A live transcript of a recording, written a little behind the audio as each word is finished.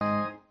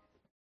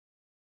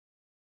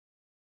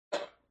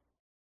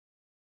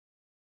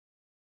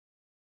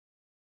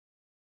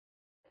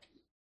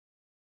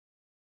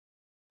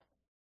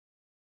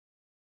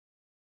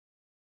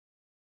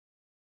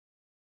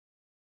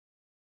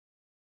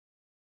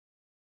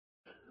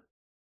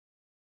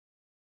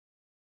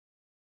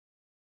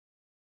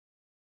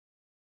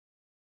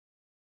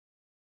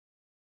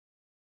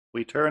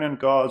We turn in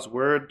God's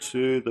Word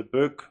to the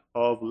book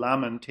of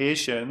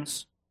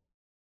Lamentations.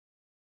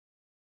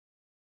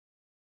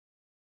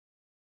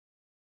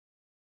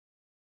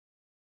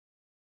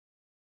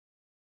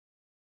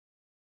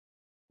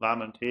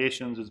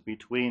 Lamentations is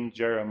between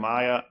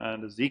Jeremiah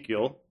and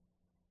Ezekiel.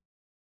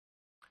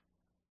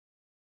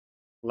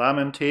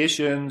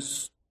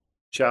 Lamentations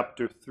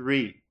chapter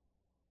 3.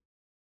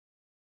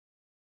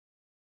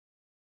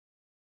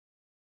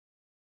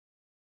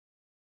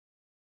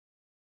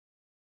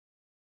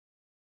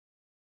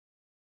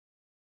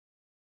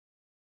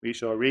 We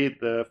shall read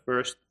the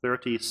first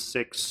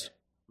 36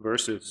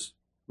 verses.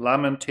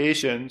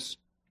 Lamentations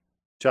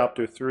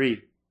chapter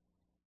 3.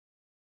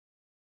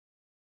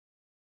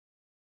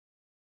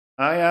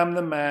 I am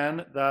the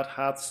man that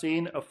hath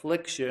seen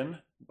affliction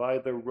by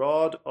the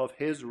rod of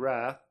his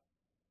wrath.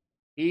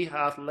 He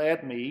hath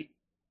led me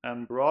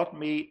and brought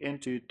me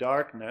into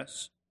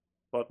darkness,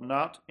 but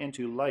not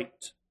into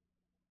light.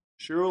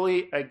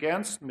 Surely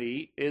against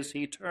me is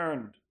he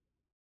turned.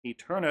 He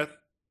turneth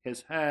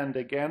his hand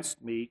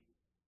against me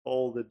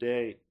all the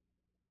day.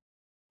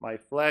 My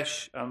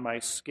flesh and my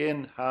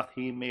skin hath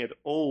he made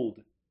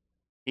old.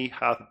 He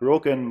hath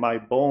broken my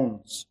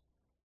bones.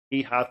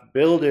 He hath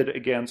builded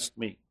against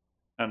me,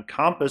 and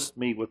compassed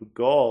me with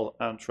gall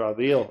and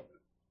travail.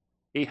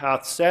 He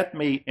hath set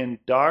me in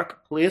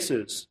dark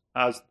places,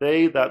 as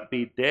they that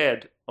be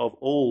dead of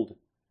old.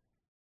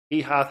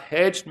 He hath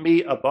hedged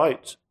me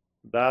about,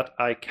 that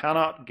I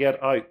cannot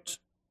get out.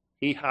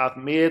 He hath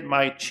made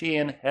my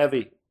chain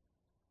heavy.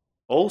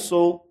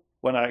 Also,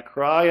 when I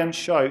cry and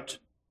shout,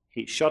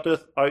 he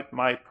shutteth out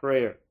my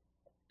prayer.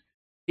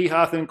 He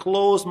hath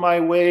enclosed my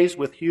ways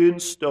with hewn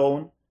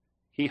stone.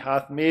 He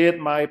hath made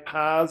my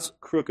paths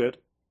crooked.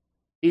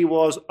 He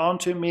was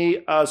unto me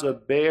as a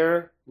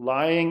bear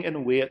lying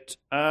in wait,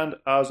 and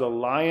as a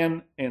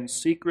lion in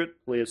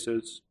secret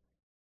places.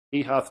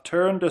 He hath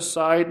turned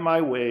aside my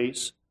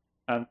ways,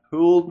 and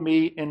pulled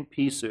me in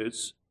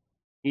pieces.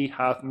 He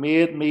hath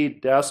made me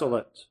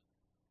desolate.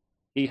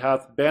 He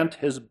hath bent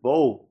his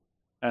bow,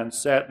 and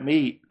set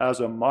me as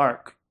a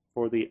mark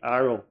for the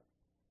arrow.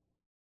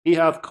 He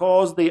hath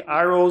caused the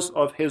arrows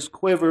of his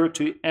quiver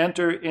to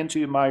enter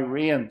into my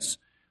reins.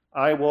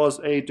 I was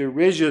a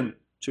derision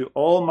to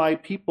all my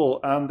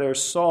people and their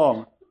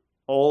song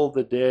all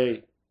the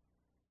day.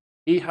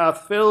 He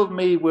hath filled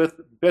me with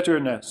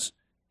bitterness.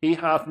 He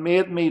hath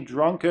made me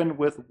drunken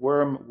with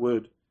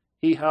wormwood.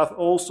 He hath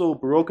also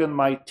broken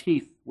my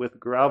teeth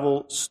with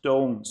gravel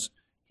stones.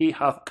 He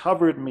hath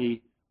covered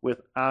me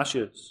with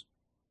ashes.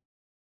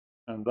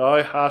 And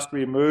thou hast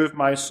removed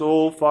my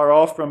soul far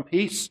off from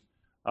peace.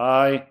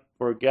 I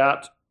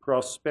forgat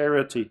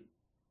prosperity.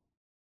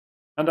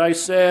 And I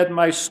said,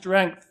 my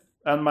strength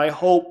and my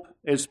hope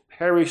is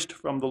perished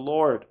from the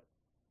Lord.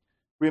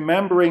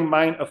 Remembering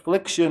mine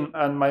affliction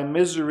and my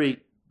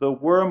misery, the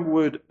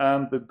wormwood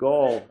and the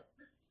gall,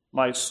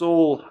 my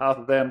soul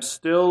hath them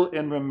still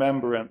in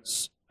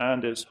remembrance,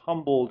 and is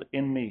humbled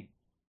in me.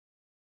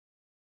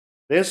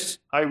 This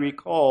I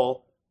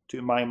recall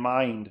to my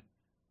mind,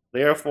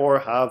 therefore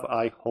have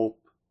I hope.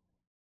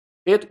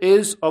 It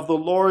is of the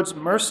Lord's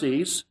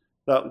mercies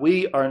that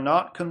we are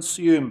not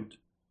consumed,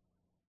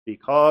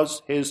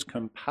 because his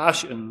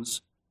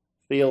compassions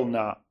fail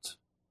not.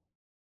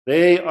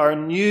 They are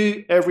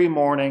new every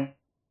morning.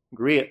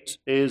 Great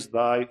is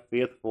thy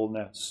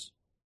faithfulness.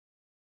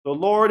 The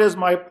Lord is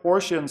my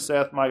portion,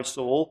 saith my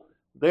soul.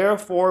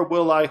 Therefore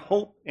will I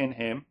hope in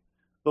him.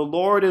 The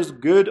Lord is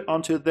good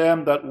unto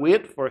them that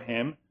wait for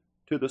him,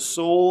 to the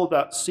soul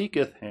that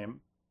seeketh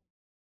him.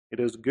 It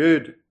is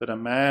good that a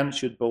man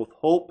should both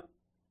hope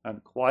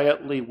and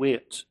quietly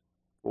wait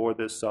for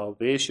the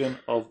salvation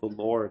of the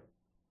Lord.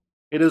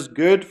 It is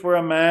good for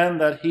a man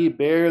that he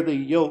bear the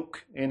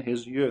yoke in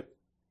his youth.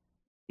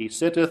 He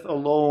sitteth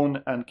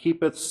alone and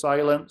keepeth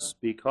silence,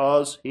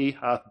 because he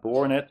hath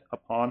borne it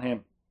upon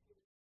him.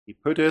 He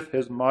putteth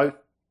his mouth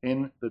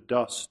in the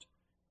dust.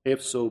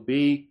 If so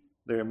be,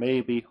 there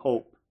may be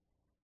hope.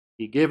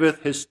 He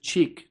giveth his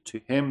cheek to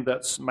him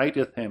that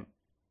smiteth him.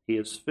 He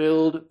is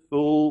filled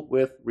full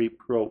with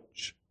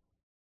reproach.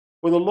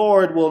 For the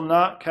Lord will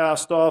not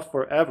cast off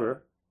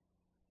forever,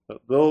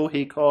 but though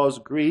he cause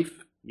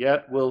grief,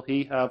 yet will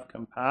he have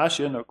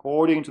compassion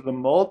according to the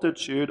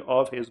multitude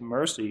of his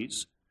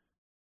mercies.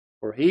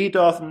 For he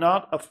doth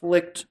not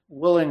afflict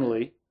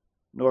willingly,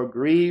 nor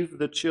grieve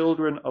the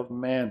children of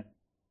men,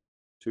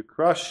 to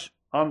crush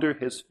under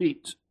his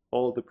feet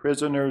all the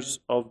prisoners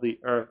of the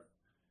earth,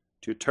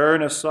 to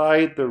turn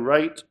aside the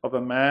right of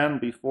a man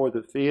before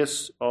the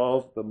face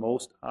of the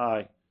Most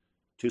High,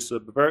 to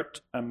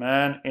subvert a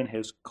man in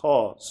his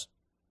cause.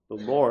 The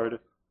Lord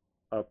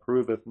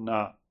approveth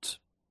not.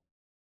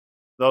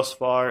 Thus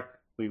far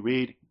we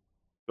read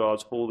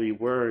God's holy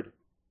word.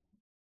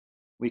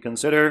 We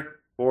consider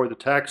for the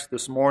text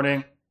this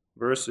morning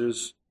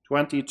verses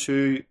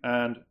 22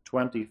 and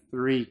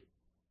 23.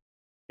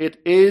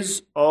 It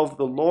is of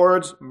the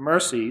Lord's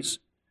mercies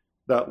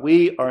that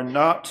we are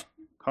not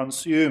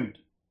consumed,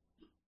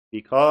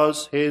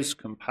 because his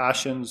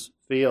compassions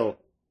fail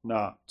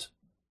not.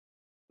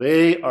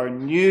 They are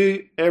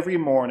new every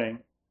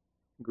morning.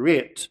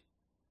 Great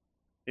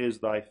is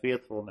thy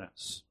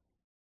faithfulness.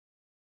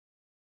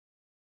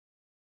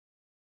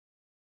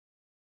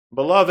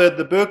 Beloved,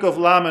 the book of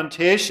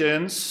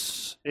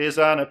Lamentations is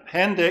an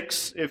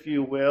appendix, if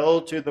you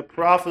will, to the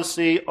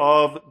prophecy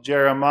of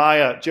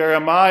Jeremiah.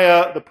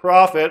 Jeremiah, the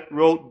prophet,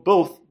 wrote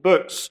both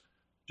books,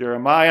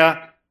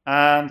 Jeremiah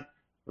and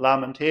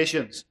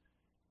Lamentations.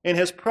 In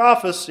his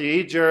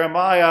prophecy,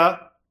 Jeremiah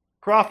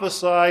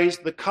prophesies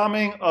the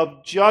coming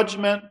of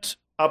judgment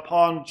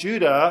upon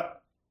Judah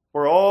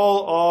for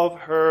all of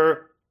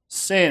her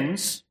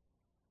sins.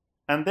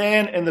 And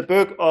then in the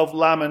book of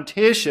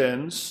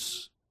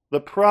Lamentations,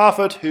 the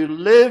prophet who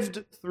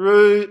lived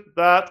through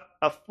that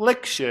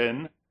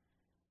affliction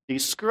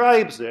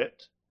describes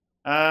it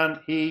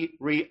and he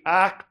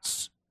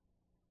reacts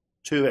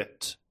to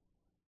it.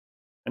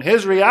 And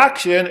his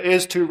reaction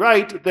is to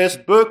write this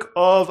book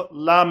of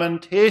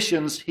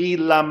Lamentations. He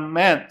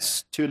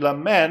laments. To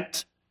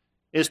lament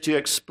is to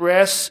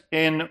express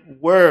in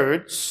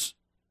words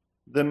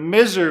the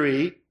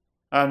misery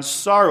and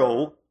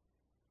sorrow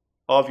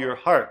of your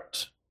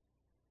heart.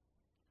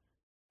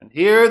 And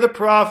here the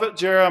prophet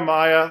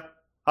Jeremiah,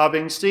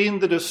 having seen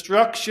the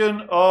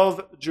destruction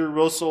of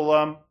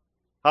Jerusalem,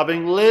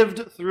 having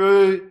lived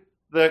through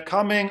the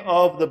coming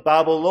of the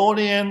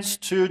Babylonians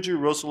to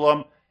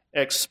Jerusalem,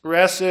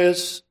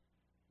 expresses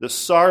the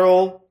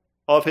sorrow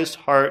of his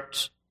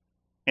heart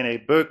in a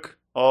book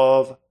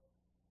of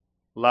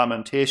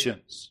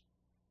Lamentations.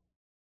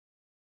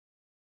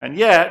 And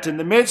yet, in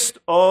the midst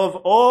of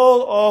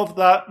all of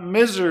that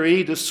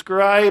misery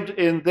described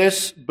in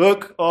this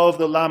book of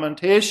the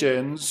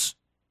Lamentations,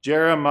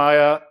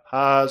 Jeremiah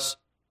has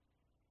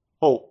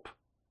hope.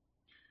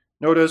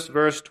 Notice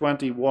verse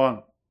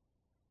 21.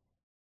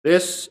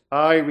 This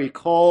I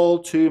recall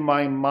to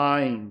my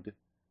mind,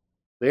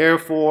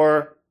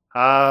 therefore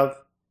have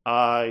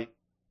I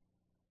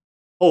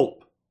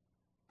hope.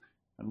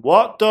 And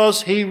what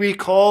does he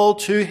recall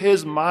to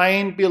his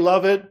mind,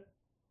 beloved?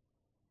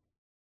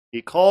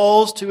 He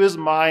calls to his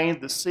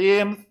mind the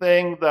same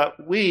thing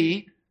that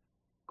we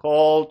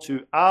call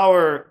to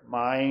our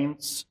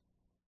minds: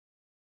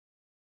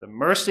 the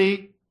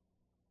mercy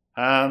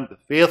and the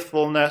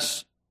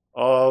faithfulness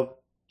of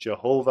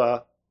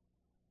Jehovah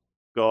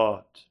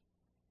God.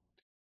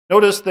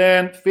 Notice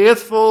then,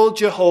 faithful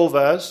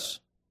Jehovah's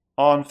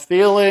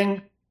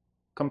unfailing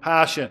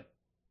compassion.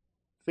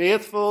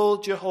 Faithful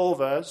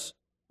Jehovah's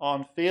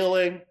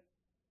unfailing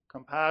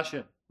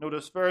compassion.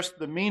 Notice first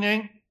the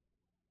meaning,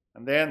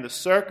 and then the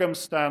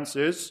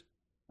circumstances,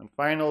 and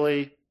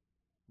finally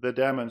the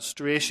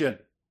demonstration.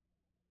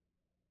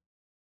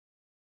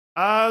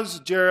 As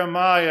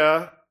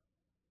Jeremiah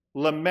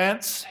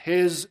laments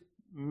his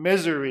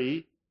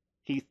misery,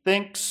 he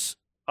thinks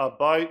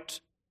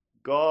about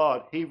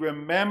God. He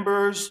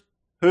remembers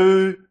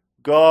who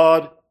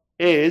God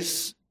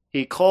is.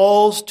 He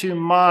calls to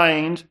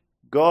mind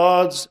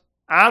God's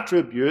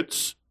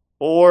attributes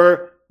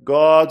or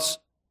God's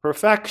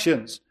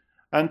perfections.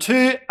 And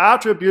two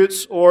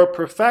attributes or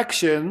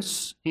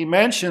perfections he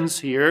mentions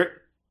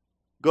here: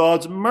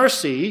 God's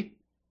mercy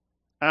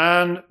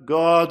and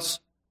God's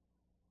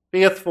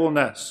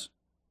faithfulness.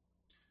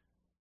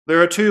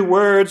 There are two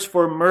words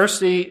for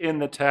mercy in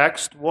the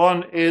text.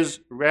 One is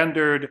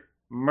rendered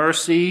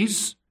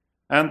mercies,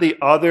 and the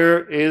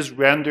other is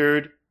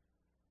rendered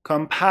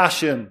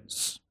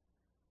compassions.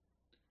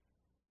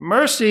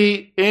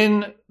 Mercy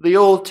in the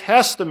Old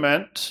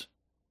Testament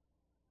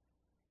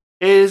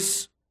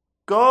is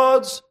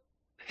God's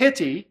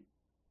pity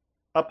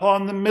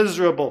upon the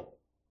miserable.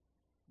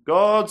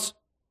 God's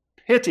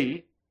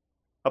pity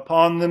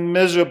upon the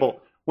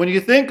miserable. When you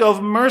think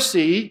of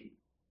mercy,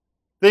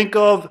 think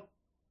of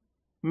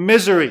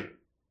misery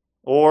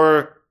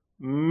or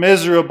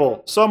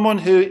miserable. Someone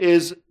who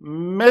is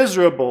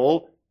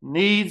miserable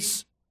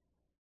needs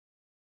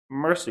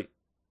mercy.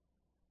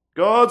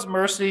 God's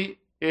mercy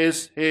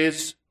is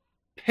his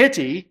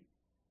pity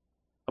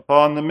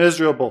upon the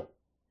miserable.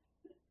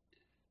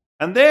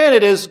 And then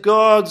it is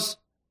God's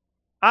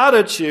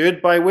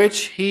attitude by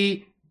which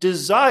he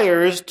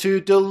desires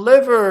to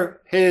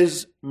deliver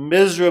his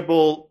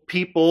miserable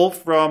people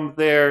from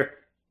their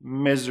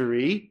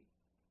misery.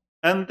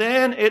 And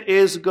then it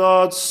is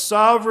God's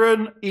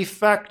sovereign,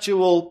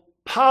 effectual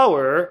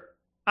power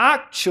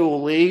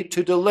actually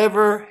to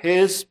deliver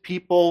his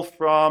people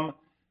from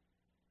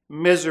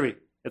misery.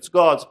 It's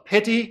God's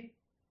pity,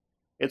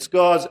 it's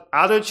God's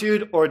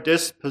attitude or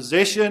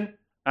disposition,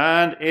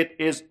 and it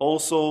is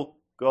also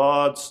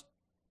God's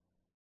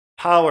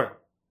power.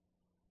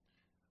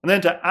 And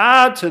then to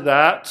add to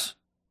that,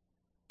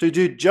 to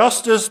do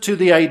justice to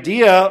the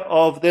idea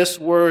of this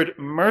word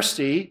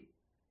mercy,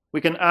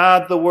 we can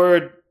add the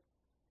word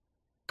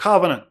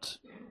covenant.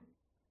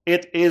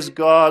 It is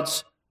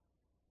God's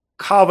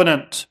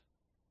covenant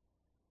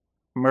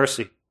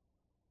mercy.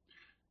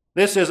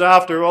 This is,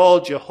 after all,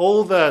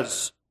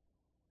 Jehovah's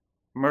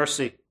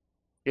mercy.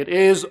 It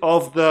is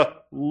of the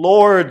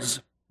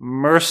Lord's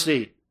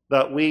mercy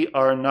that we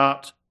are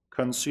not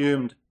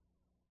consumed,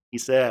 he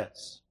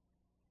says.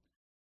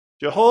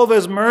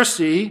 Jehovah's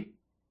mercy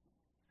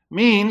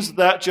means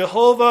that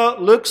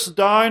Jehovah looks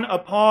down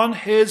upon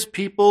his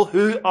people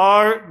who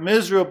are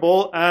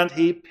miserable and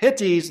he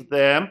pities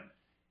them.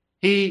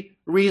 He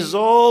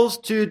resolves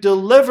to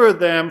deliver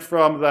them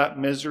from that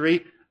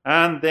misery,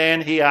 and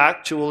then he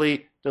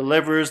actually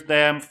delivers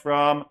them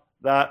from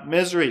that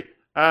misery.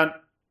 And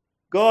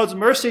God's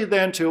mercy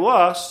then to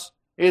us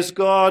is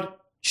God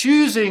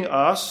choosing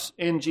us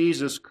in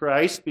Jesus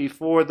Christ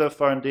before the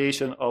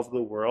foundation of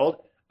the world,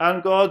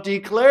 and God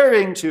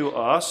declaring to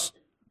us,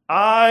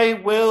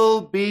 I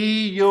will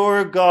be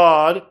your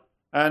God,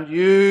 and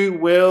you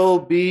will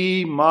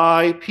be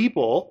my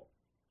people.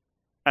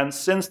 And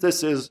since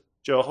this is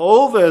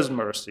Jehovah's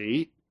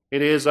mercy,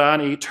 it is an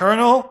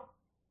eternal,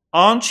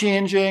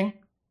 unchanging,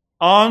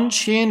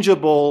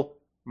 unchangeable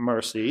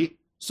mercy,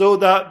 so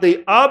that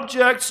the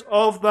objects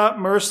of that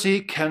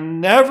mercy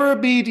can never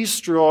be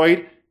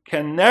destroyed,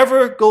 can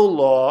never go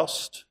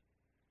lost,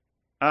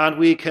 and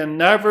we can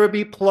never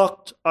be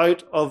plucked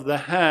out of the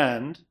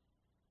hand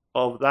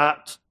of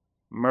that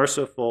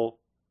merciful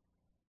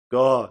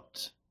God.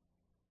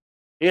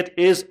 It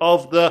is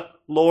of the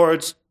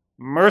Lord's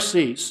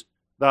mercies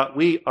that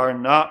we are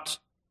not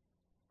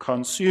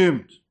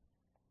consumed.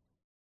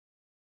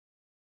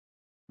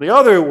 The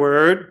other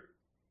word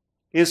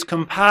is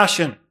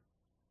compassion.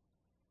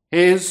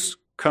 His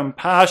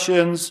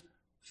compassions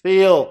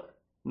fail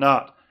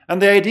not.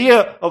 And the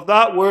idea of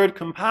that word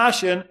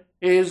compassion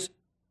is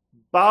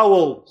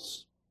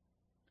bowels.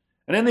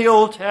 And in the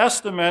Old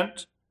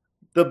Testament,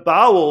 the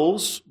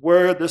bowels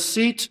were the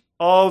seat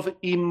of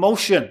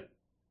emotion.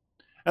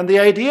 And the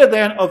idea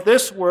then of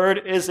this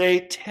word is a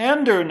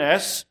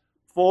tenderness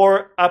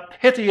for a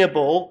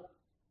pitiable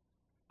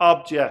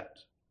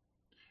object.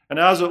 And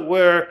as it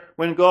were,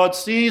 when God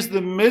sees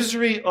the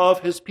misery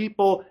of his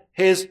people,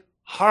 his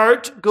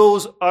heart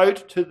goes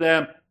out to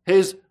them.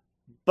 His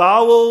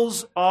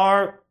bowels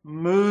are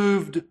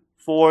moved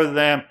for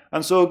them.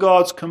 And so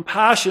God's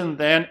compassion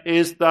then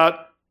is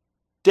that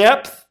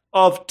depth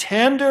of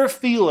tender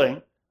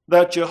feeling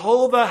that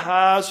Jehovah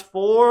has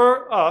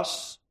for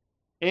us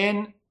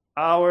in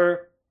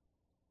our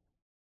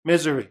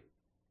misery.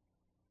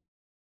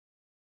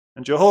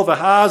 And Jehovah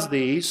has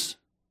these,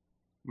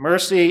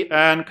 mercy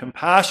and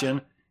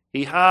compassion.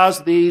 He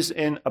has these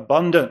in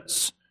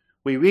abundance.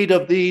 We read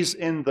of these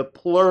in the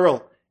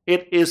plural.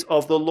 It is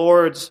of the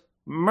Lord's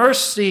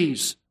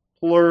mercies,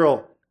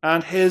 plural,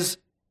 and his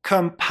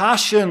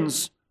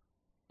compassions,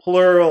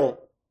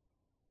 plural,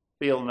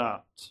 fail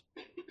not.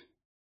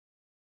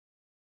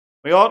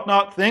 We ought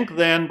not think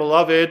then,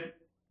 beloved,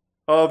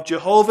 of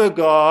Jehovah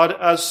God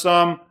as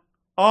some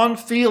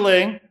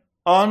unfeeling,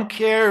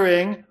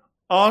 uncaring,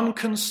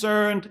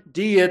 unconcerned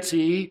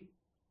deity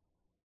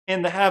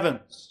in the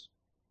heavens.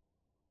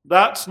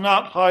 That's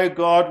not how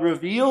God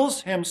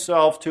reveals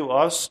himself to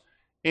us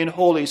in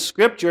Holy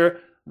Scripture.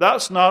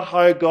 That's not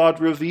how God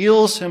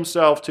reveals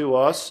himself to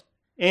us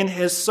in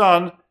his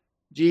Son,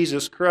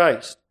 Jesus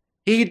Christ.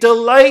 He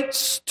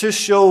delights to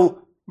show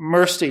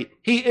mercy.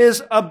 He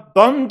is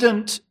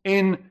abundant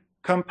in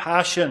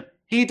compassion.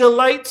 He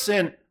delights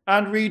in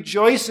and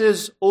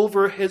rejoices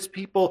over his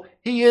people.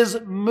 He is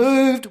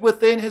moved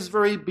within his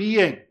very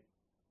being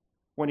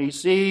when he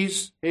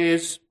sees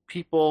his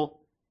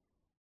people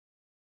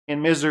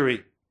in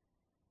misery.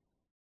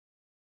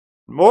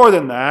 More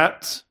than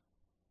that,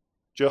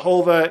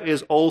 Jehovah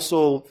is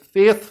also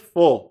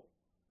faithful.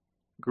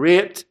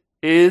 Great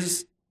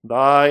is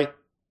thy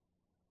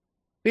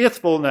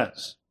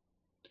faithfulness.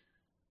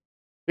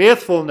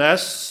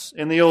 Faithfulness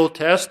in the Old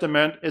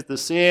Testament is the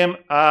same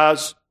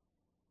as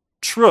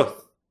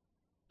truth.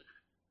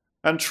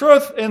 And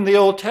truth in the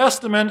Old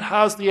Testament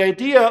has the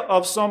idea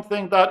of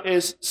something that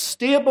is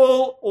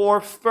stable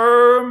or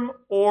firm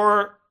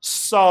or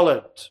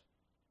solid.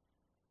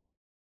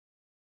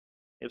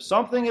 If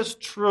something is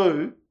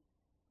true,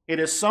 it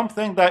is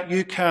something that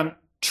you can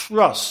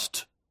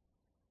trust.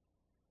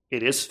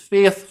 It is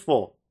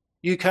faithful.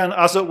 You can,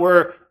 as it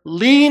were,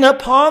 lean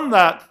upon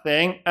that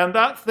thing, and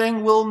that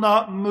thing will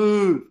not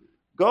move.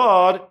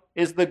 God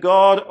is the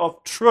God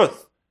of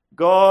truth.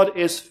 God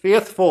is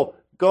faithful.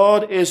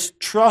 God is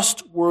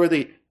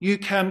trustworthy. You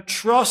can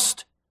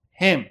trust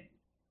him.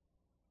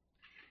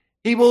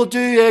 He will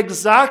do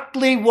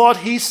exactly what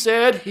he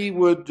said he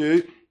would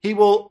do. He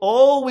will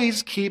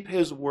always keep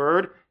his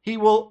word. He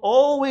will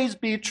always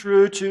be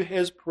true to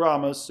his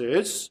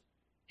promises.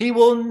 He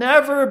will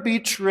never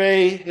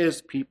betray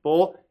his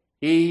people.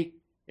 He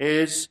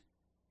is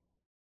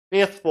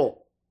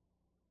faithful.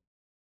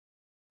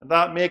 And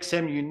that makes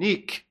him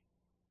unique,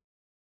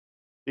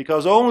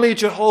 because only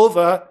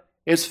Jehovah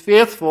is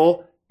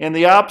faithful in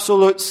the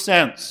absolute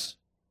sense.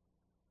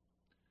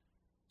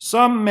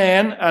 Some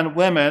men and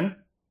women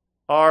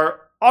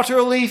are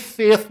utterly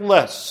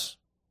faithless.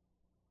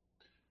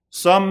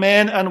 Some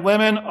men and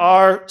women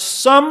are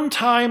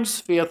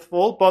sometimes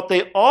faithful, but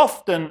they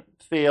often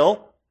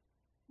fail.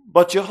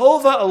 But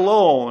Jehovah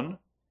alone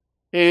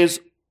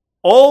is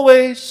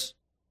always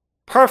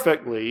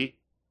perfectly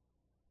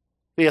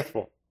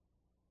faithful.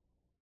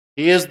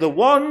 He is the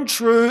one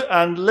true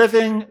and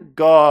living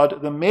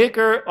God, the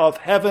maker of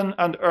heaven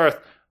and earth,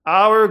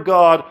 our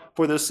God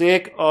for the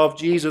sake of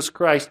Jesus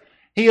Christ.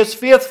 He is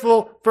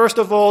faithful, first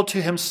of all,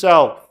 to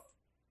himself.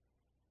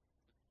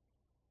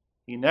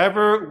 He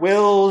never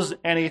wills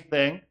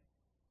anything.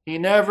 He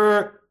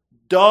never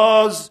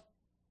does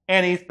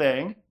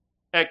anything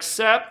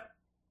except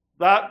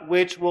that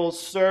which will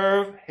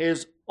serve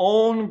his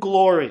own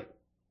glory.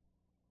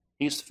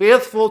 He's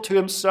faithful to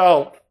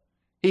himself.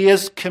 He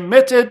is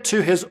committed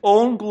to his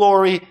own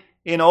glory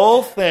in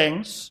all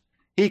things.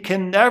 He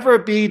can never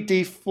be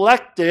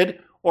deflected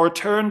or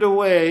turned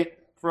away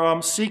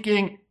from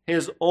seeking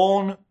his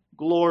own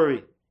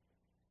glory.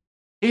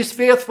 He's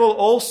faithful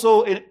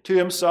also to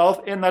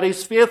himself in that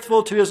he's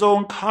faithful to his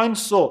own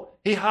counsel.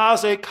 He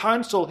has a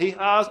counsel. He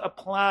has a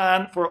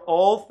plan for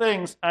all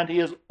things, and he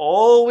is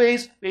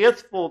always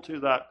faithful to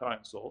that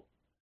counsel.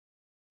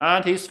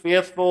 And he's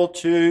faithful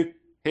to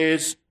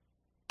his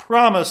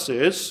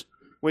promises,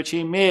 which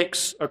he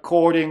makes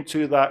according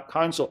to that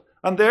counsel.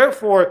 And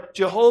therefore,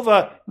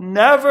 Jehovah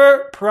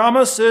never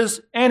promises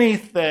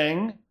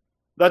anything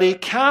that he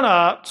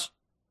cannot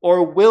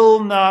or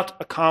will not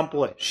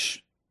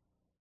accomplish.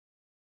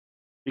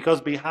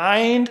 Because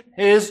behind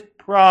his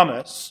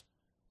promise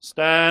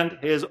stand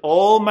his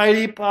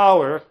almighty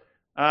power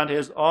and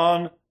his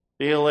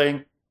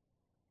unfailing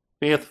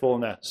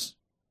faithfulness.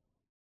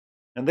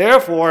 And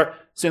therefore,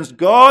 since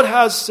God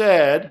has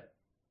said,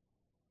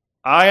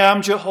 I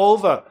am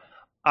Jehovah,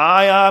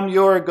 I am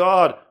your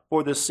God,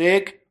 for the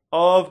sake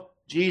of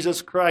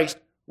Jesus Christ,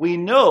 we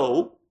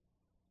know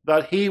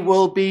that he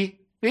will be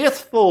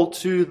faithful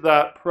to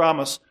that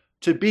promise,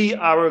 to be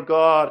our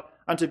God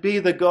and to be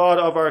the God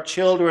of our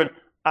children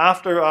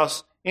after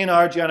us in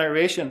our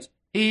generations.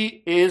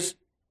 He is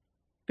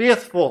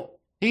faithful.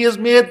 He has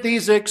made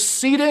these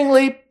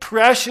exceedingly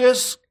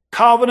precious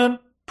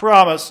covenant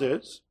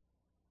promises.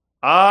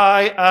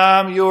 I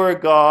am your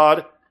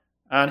God,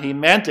 and he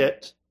meant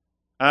it,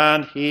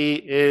 and he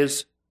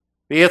is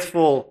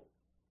faithful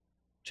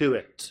to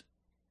it.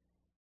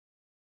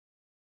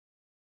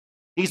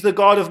 He's the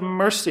God of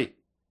mercy.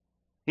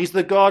 He's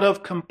the God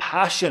of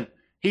compassion.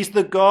 He's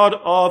the God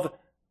of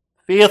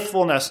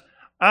faithfulness.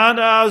 And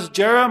as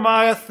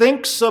Jeremiah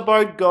thinks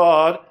about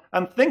God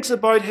and thinks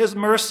about his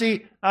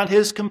mercy and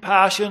his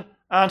compassion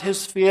and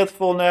his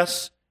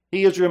faithfulness,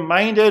 he is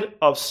reminded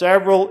of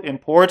several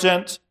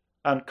important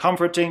and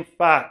comforting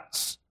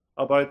facts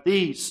about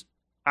these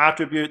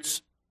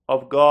attributes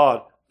of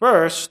God.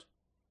 First,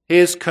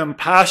 his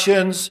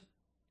compassions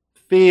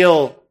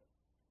fail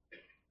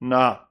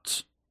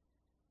not.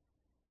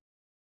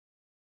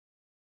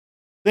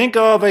 Think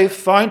of a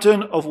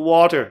fountain of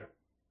water.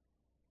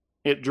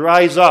 It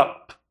dries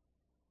up.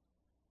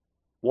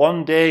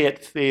 One day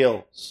it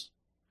fails.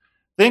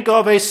 Think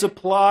of a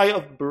supply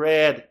of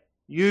bread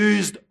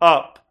used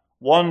up.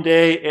 One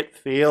day it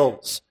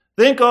fails.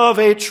 Think of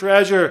a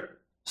treasure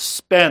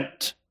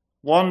spent.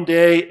 One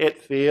day it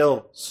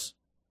fails.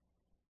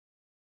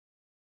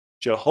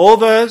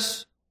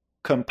 Jehovah's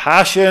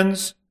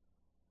compassions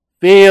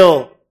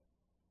fail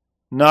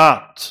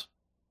not.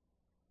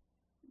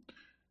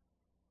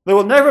 There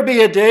will never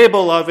be a day,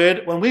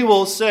 beloved, when we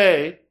will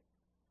say,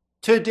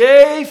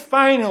 today,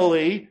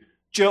 finally,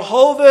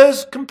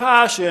 Jehovah's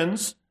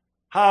compassions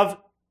have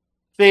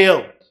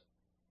failed.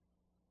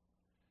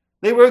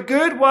 They were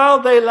good while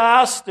they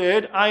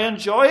lasted. I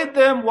enjoyed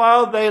them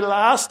while they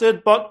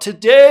lasted, but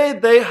today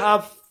they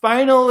have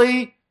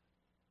finally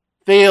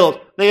failed.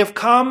 They have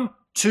come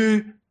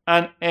to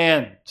an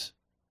end.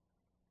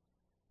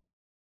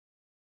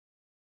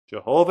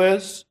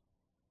 Jehovah's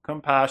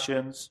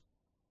compassions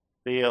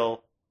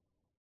fail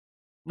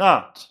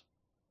not.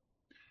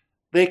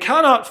 They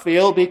cannot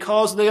fail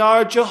because they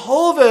are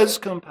Jehovah's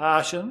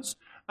compassions,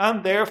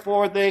 and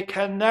therefore they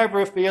can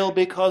never fail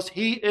because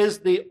he is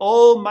the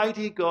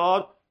Almighty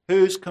God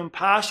whose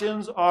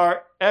compassions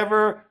are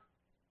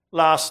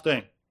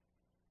everlasting.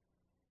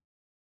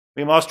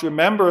 We must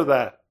remember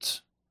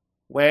that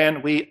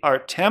when we are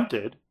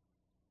tempted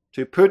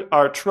to put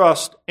our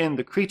trust in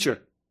the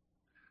creature.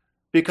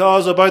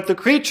 Because about the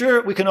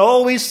creature, we can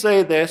always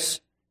say this,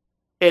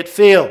 it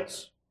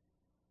fails.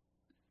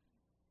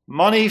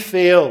 Money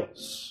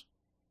fails.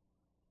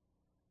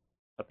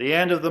 At the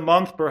end of the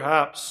month,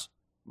 perhaps,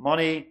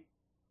 money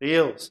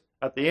fails.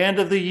 At the end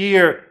of the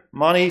year,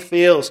 money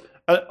fails.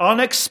 An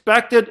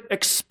unexpected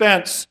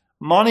expense,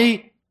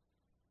 money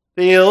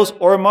fails,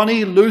 or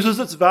money loses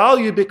its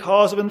value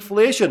because of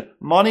inflation.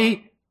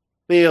 Money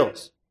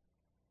fails.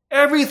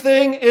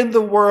 Everything in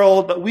the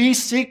world that we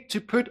seek to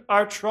put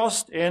our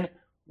trust in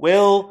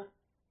will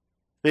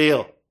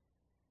fail.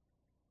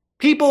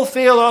 People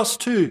fail us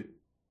too.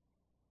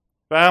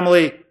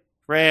 Family,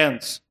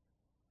 friends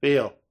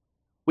fail.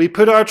 We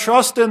put our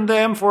trust in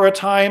them for a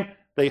time.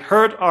 They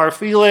hurt our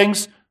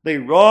feelings. They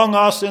wrong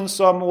us in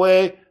some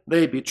way.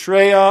 They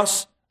betray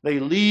us. They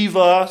leave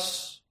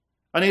us.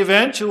 And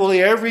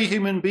eventually every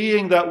human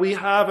being that we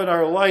have in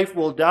our life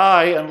will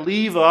die and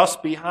leave us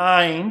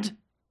behind.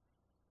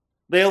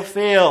 They'll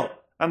fail.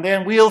 and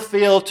then we'll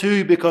fail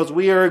too because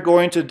we are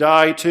going to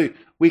die too.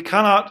 We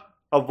cannot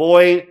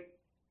avoid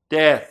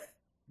death.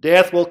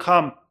 Death will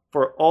come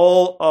for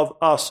all of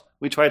us.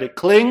 We try to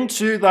cling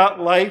to that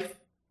life,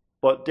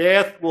 but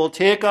death will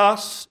take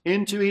us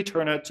into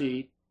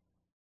eternity.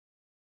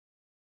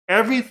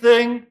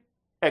 Everything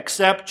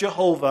except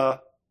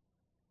Jehovah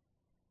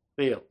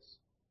fails.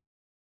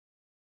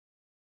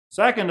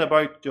 Second,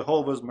 about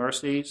Jehovah's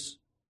mercies,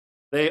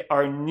 they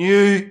are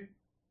new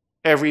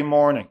every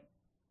morning.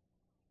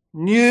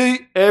 New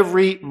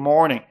every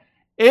morning.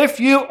 If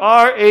you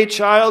are a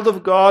child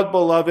of God,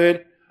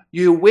 beloved,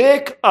 you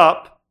wake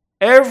up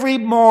every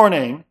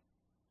morning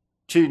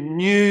to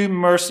new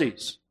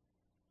mercies.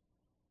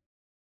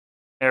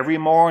 Every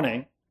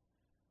morning,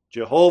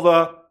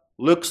 Jehovah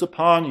looks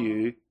upon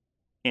you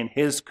in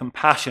his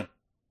compassion.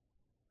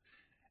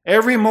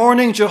 Every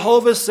morning,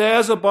 Jehovah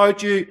says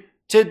about you,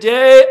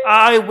 "Today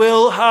I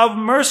will have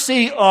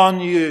mercy on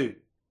you."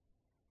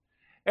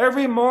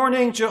 Every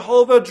morning,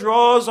 Jehovah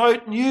draws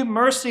out new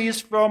mercies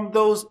from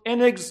those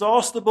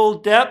inexhaustible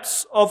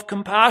depths of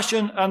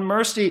compassion and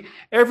mercy.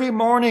 Every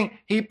morning,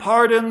 he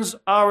pardons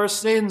our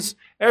sins.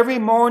 Every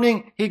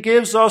morning, he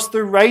gives us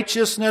the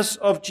righteousness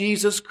of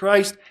Jesus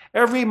Christ.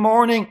 Every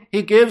morning,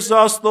 he gives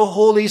us the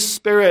Holy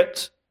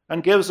Spirit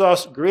and gives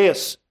us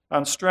grace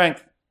and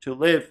strength to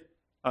live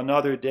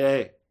another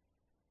day.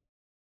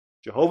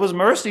 Jehovah's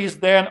mercies,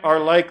 then, are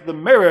like the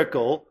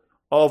miracle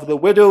of the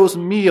widow's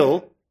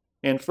meal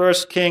in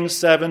 1 Kings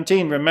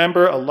 17.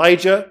 Remember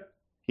Elijah?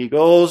 He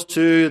goes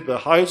to the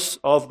house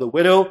of the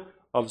widow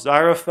of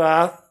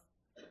Zarephath.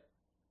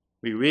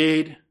 We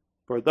read,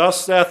 "For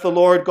thus saith the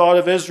Lord God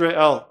of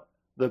Israel,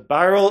 the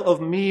barrel of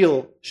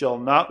meal shall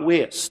not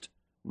waste,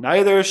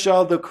 neither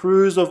shall the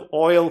cruse of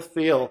oil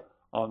fail,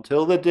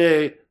 until the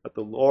day that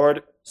the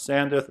Lord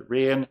sendeth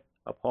rain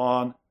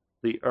upon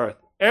the earth."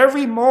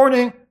 Every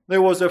morning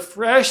there was a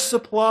fresh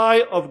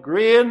supply of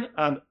grain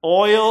and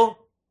oil.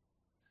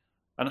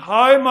 And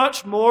how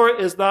much more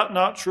is that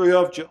not true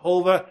of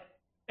Jehovah?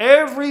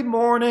 Every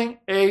morning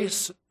a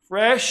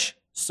fresh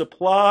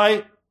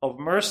supply of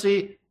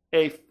mercy,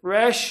 a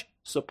fresh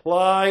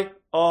supply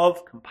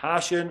of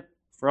compassion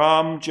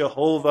from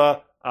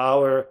Jehovah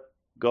our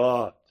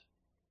God.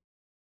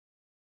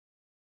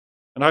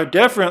 And how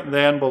different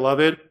then,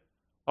 beloved,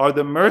 are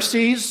the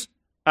mercies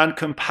and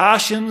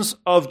compassions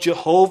of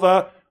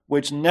Jehovah,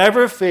 which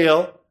never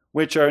fail,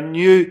 which are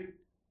new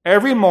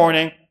every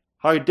morning.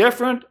 How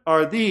different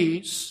are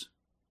these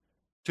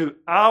to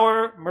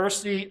our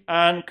mercy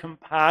and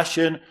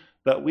compassion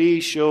that we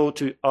show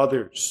to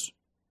others.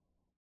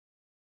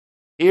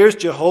 Here's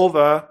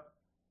Jehovah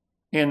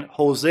in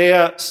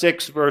Hosea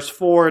 6 verse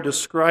 4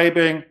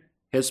 describing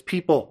his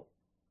people.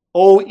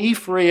 "O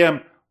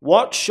Ephraim,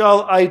 what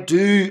shall I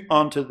do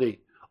unto thee?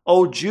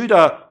 O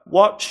Judah,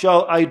 what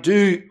shall I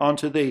do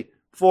unto thee?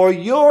 For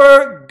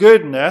your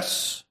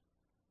goodness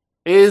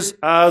is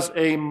as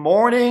a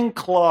morning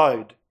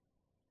cloud,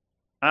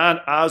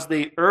 and as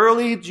the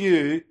early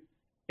dew,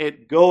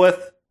 it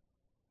goeth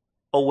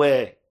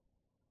away."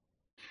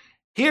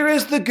 Here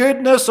is the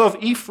goodness of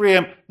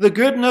Ephraim, the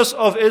goodness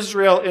of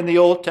Israel in the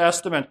Old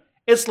Testament.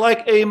 It's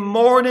like a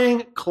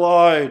morning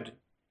cloud.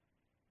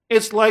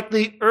 It's like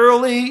the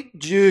early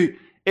dew.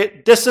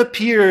 It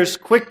disappears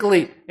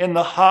quickly in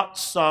the hot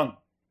sun.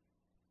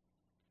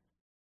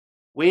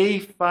 We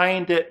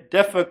find it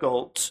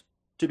difficult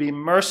to be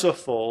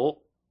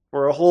merciful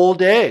for a whole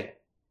day.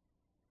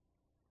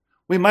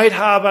 We might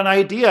have an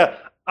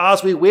idea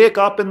as we wake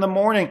up in the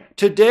morning.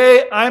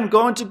 Today I'm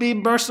going to be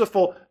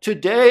merciful.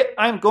 Today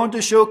I'm going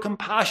to show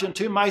compassion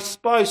to my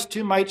spouse,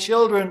 to my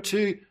children,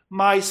 to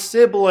my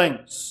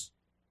siblings.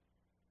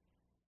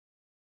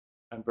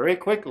 And very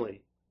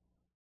quickly,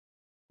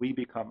 we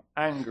become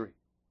angry.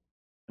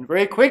 And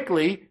very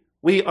quickly,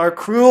 we are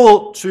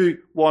cruel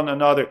to one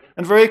another.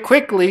 And very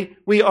quickly,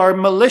 we are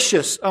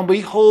malicious and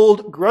we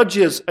hold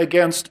grudges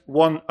against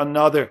one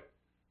another.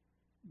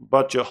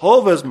 But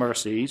Jehovah's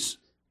mercies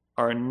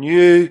are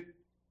new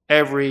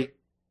every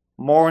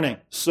morning,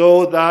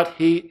 so that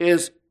he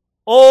is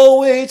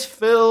always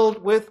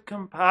filled with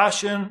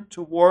compassion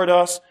toward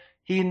us.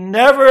 He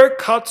never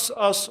cuts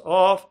us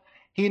off.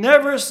 He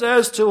never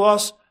says to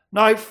us,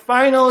 "Now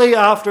finally,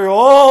 after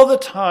all the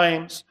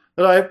times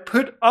that I've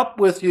put up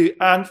with you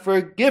and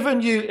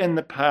forgiven you in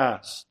the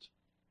past,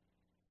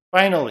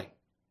 finally,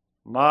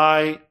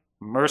 my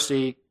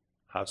mercy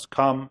has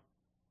come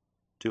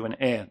to an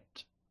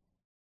end."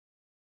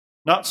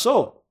 Not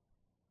so.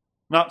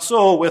 Not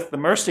so with the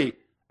mercy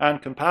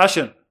and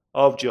compassion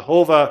of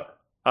Jehovah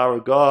our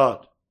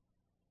God.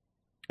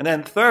 And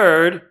then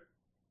third,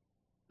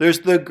 there's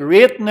the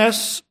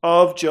greatness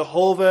of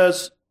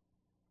Jehovah's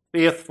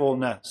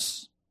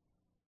faithfulness.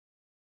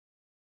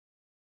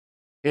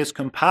 His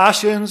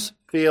compassions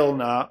fail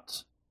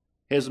not.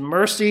 His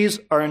mercies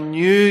are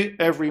new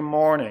every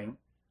morning,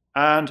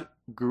 and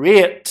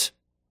great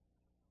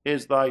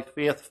is thy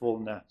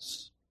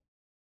faithfulness.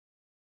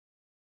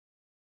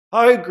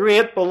 How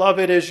great,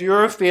 beloved, is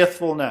your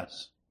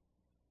faithfulness?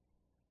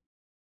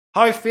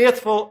 How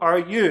faithful are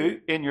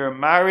you in your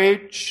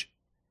marriage,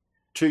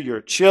 to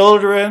your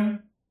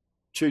children,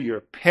 to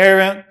your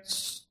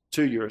parents,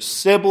 to your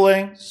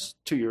siblings,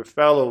 to your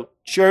fellow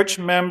church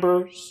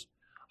members?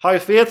 How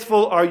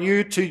faithful are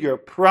you to your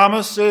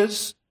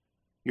promises,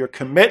 your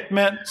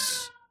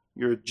commitments,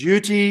 your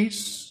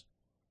duties?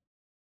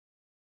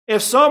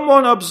 If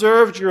someone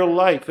observed your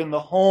life in the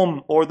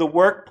home or the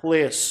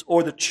workplace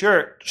or the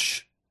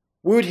church,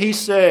 would he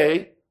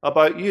say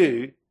about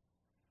you,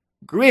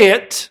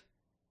 "Great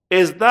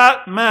is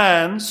that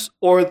man's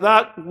or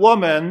that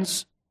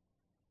woman's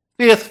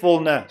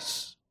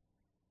faithfulness"?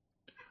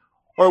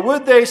 Or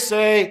would they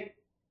say,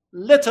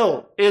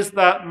 "Little is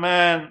that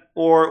man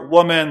or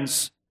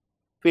woman's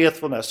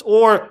faithfulness"?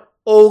 Or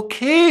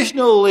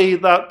occasionally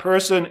that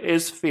person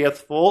is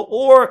faithful,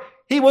 or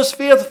he was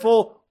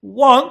faithful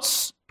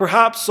once,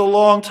 perhaps a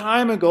long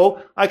time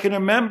ago. I can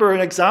remember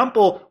an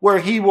example where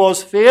he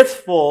was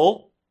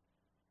faithful.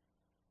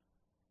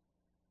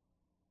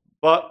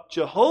 But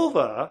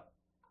Jehovah,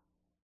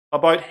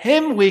 about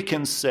him we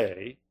can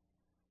say,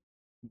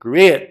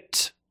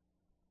 "Great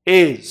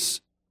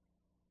is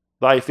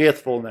thy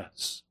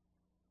faithfulness."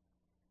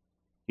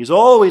 He's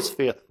always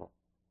faithful.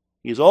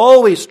 He's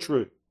always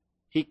true.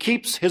 He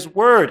keeps his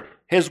word.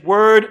 His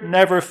word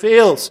never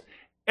fails.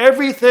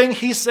 Everything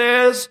he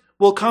says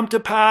will come to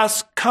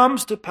pass,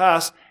 comes to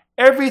pass.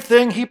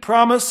 Everything he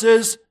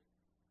promises,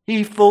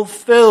 he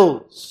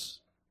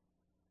fulfills.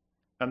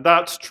 And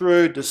that's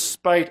true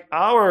despite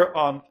our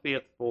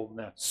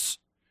unfaithfulness.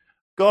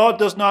 God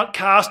does not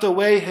cast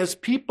away his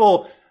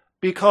people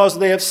because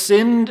they have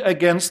sinned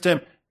against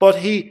him, but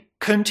he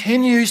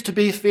continues to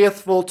be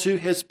faithful to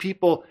his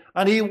people,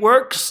 and he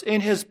works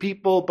in his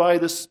people by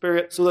the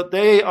Spirit so that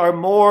they are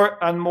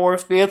more and more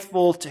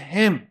faithful to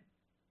him.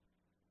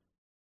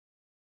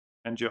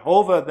 And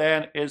Jehovah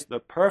then is the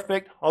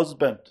perfect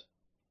husband.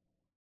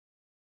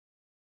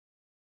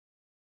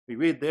 We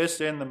read this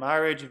in the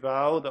marriage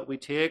vow that we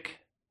take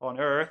on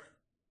earth: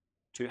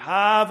 "To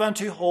have and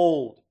to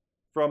hold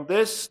from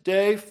this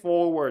day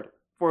forward,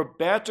 for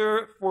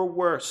better, for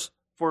worse,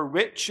 for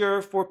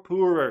richer, for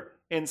poorer,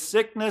 in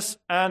sickness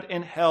and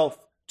in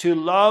health, to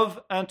love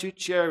and to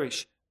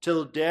cherish,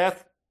 till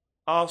death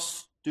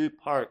us do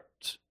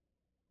part."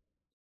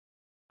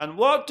 And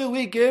what do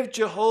we give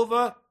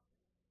Jehovah?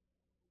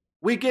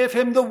 We give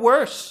him the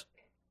worse.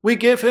 We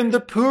give him the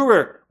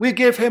poorer. We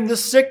give him the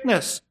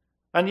sickness.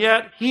 And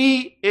yet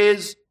he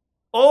is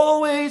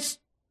always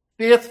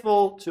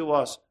faithful to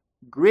us.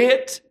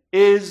 Great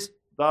is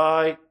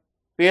thy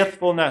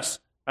faithfulness,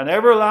 an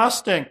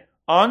everlasting,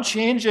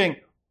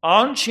 unchanging,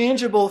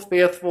 unchangeable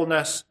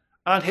faithfulness,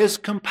 and his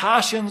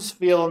compassions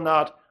fail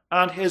not,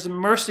 and his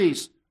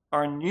mercies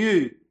are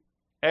new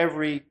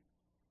every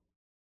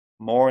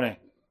morning.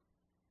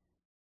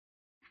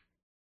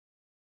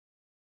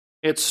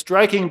 It's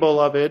striking,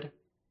 beloved,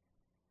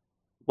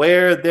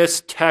 where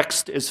this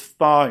text is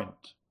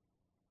found.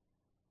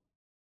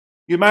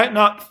 You might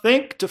not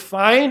think to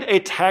find a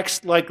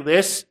text like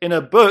this in a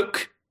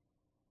book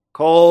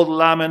called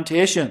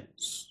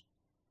Lamentations.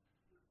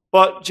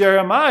 But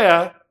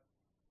Jeremiah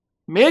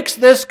makes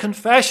this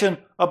confession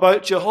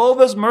about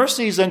Jehovah's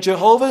mercies and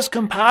Jehovah's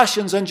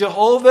compassions and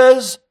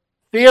Jehovah's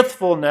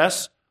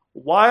faithfulness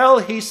while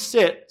he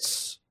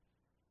sits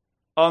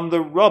on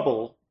the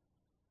rubble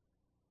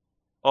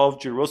of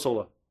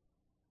Jerusalem.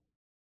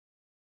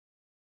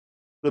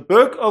 The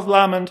book of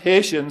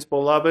Lamentations,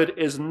 beloved,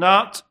 is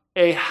not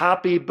a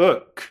happy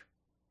book.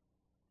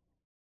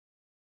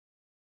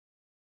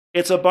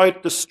 It's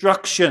about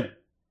destruction.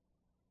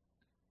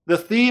 The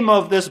theme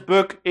of this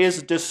book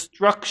is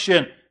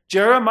destruction.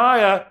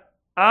 Jeremiah,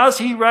 as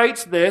he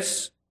writes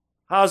this,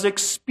 has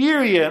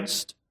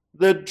experienced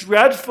the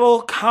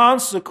dreadful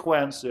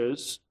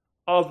consequences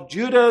of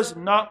Judah's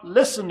not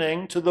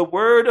listening to the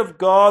word of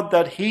God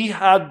that he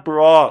had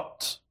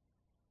brought.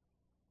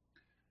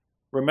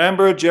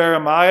 Remember,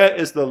 Jeremiah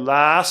is the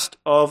last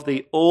of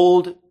the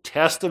Old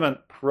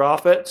Testament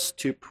prophets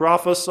to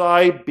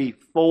prophesy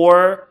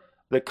before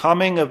the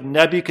coming of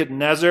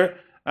Nebuchadnezzar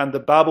and the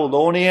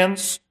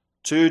Babylonians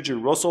to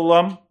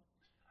Jerusalem.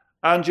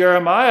 And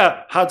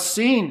Jeremiah had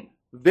seen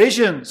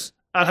visions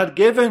and had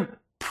given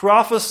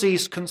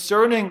prophecies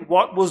concerning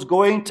what was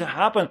going to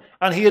happen.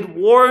 And he had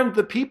warned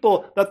the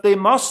people that they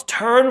must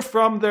turn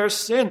from their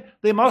sin.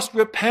 They must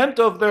repent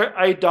of their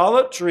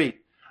idolatry.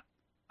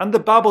 And the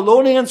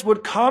Babylonians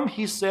would come,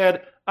 he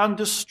said, and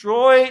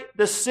destroy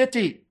the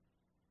city.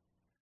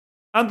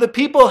 And the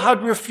people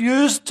had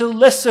refused to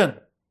listen.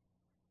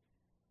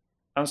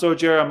 And so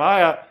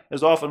Jeremiah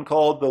is often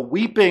called the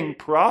weeping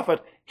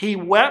prophet. He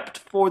wept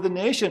for the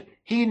nation.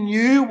 He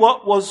knew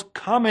what was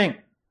coming.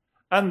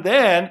 And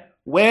then,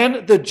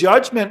 when the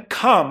judgment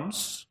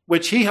comes,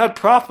 which he had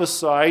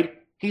prophesied,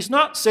 he's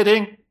not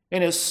sitting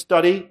in his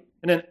study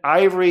in an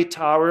ivory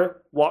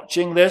tower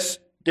watching this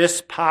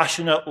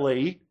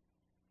dispassionately.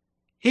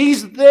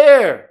 He's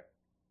there.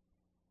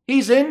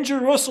 He's in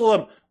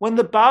Jerusalem when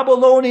the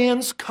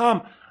Babylonians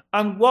come,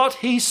 and what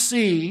he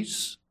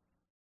sees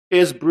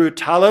is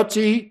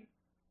brutality,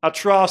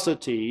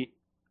 atrocity,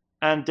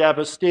 and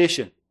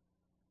devastation.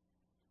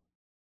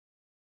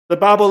 The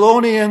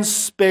Babylonians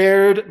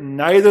spared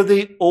neither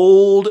the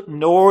old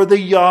nor the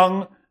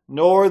young,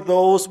 nor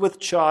those with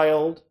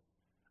child.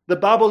 The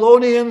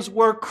Babylonians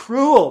were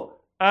cruel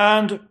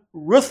and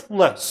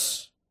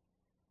ruthless.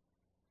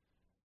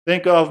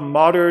 Think of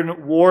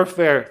modern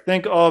warfare.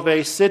 Think of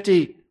a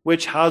city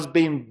which has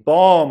been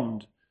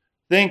bombed.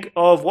 Think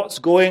of what's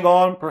going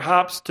on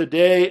perhaps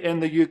today in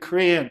the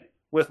Ukraine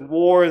with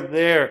war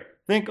there.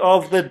 Think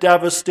of the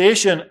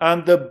devastation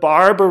and the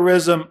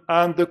barbarism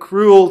and the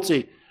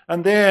cruelty.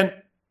 And then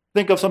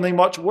think of something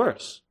much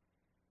worse.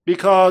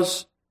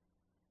 Because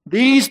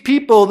these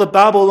people, the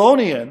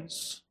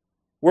Babylonians,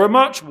 were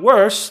much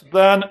worse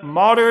than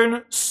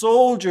modern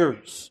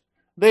soldiers.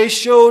 They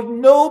showed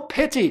no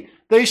pity.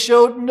 They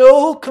showed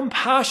no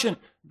compassion.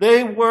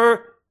 They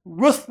were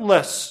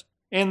ruthless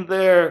in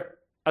their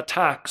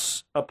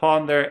attacks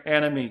upon their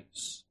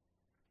enemies.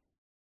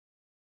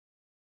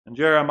 And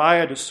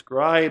Jeremiah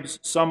describes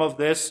some of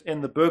this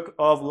in the book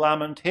of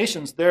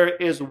Lamentations. There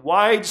is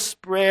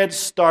widespread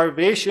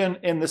starvation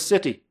in the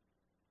city.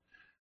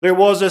 There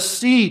was a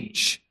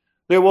siege.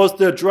 There was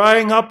the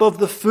drying up of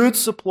the food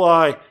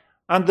supply.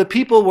 And the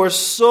people were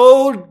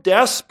so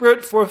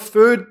desperate for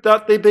food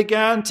that they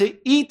began to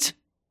eat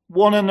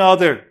one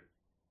another,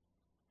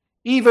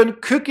 even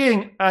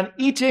cooking and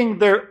eating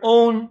their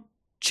own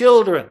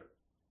children.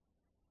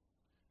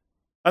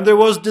 And there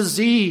was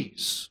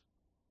disease,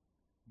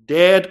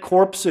 dead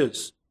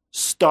corpses,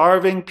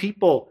 starving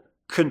people,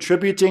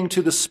 contributing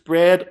to the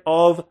spread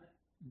of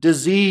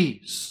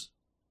disease.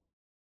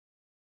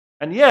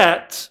 And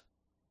yet,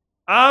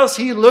 as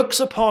he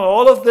looks upon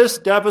all of this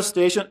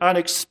devastation and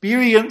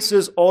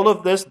experiences all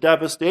of this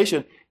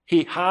devastation,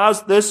 he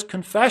has this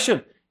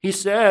confession. He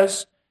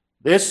says,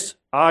 "This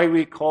I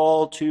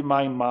recall to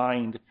my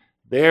mind,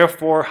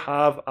 therefore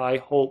have I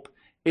hope.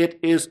 It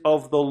is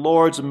of the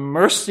Lord's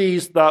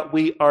mercies that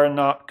we are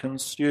not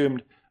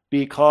consumed,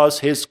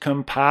 because his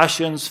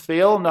compassions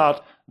fail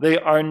not. They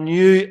are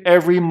new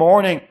every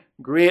morning.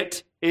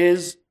 Great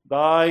is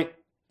thy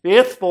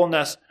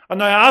faithfulness." And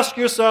now ask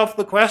yourself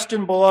the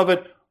question,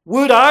 beloved,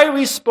 would I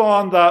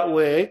respond that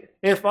way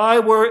if I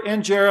were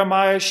in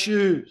Jeremiah's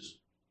shoes?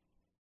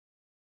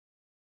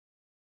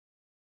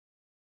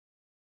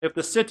 If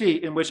the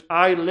city in which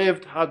I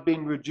lived had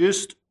been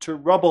reduced to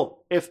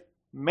rubble, if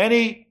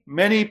many,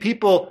 many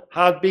people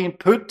had been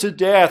put to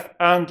death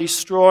and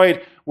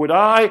destroyed, would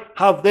I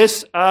have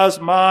this as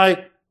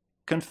my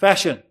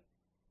confession?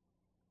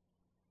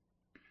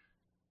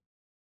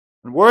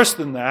 And worse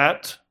than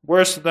that,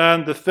 worse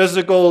than the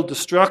physical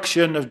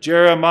destruction of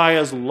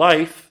Jeremiah's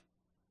life,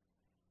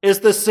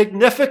 is the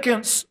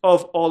significance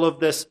of all of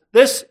this.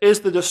 This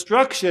is the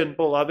destruction,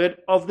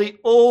 beloved, of the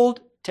Old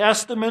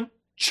Testament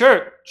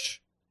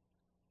church.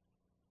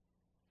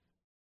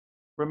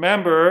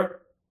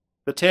 Remember,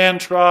 the 10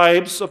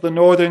 tribes of the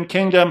northern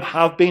kingdom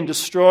have been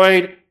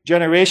destroyed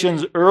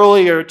generations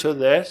earlier to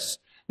this.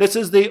 This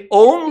is the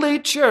only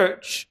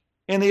church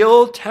in the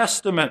Old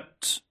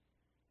Testament,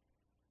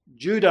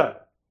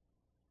 Judah,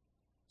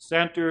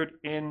 centered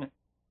in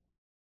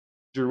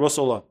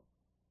Jerusalem.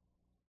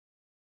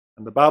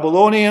 And the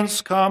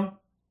Babylonians come,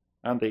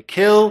 and they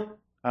kill,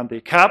 and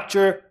they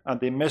capture, and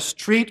they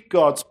mistreat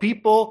God's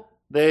people.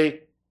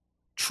 They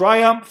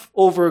triumph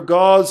over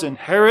God's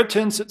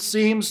inheritance, it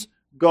seems.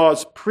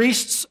 God's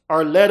priests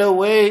are led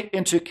away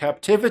into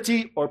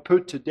captivity or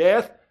put to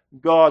death.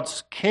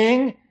 God's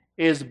king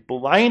is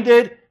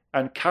blinded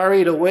and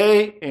carried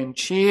away in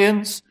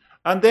chains.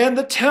 And then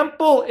the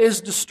temple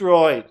is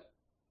destroyed.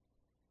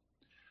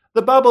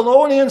 The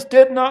Babylonians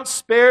did not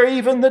spare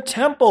even the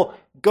temple.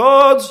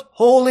 God's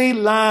holy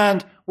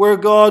land where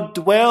God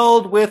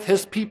dwelled with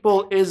his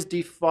people is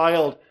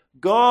defiled.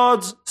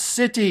 God's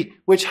city,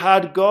 which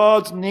had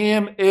God's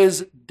name,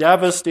 is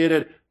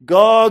devastated.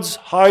 God's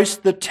house,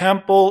 the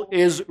temple,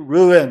 is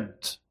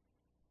ruined.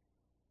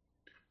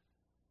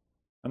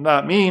 And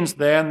that means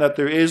then that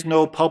there is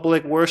no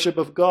public worship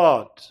of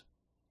God.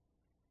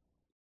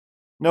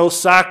 No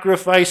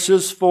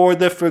sacrifices for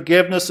the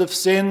forgiveness of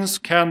sins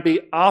can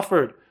be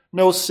offered.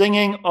 No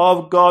singing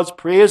of God's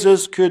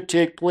praises could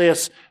take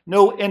place.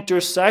 No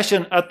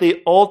intercession at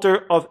the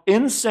altar of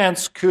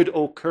incense could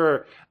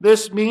occur.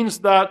 This means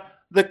that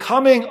the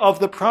coming of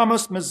the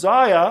promised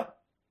Messiah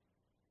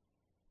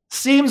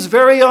seems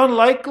very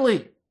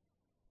unlikely.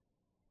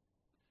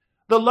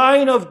 The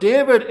line of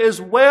David is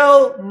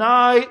well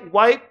nigh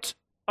wiped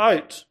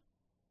out.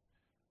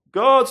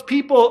 God's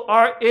people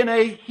are in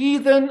a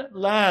heathen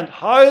land.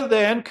 How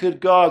then could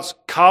God's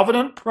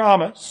covenant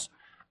promise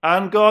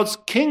and God's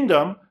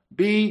kingdom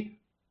be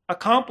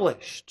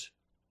accomplished?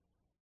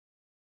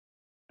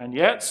 And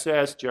yet,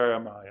 says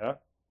Jeremiah,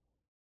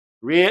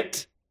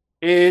 great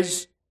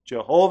is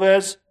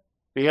Jehovah's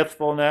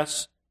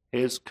faithfulness.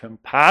 His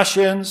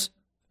compassions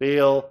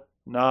fail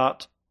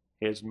not.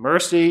 His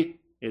mercy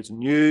is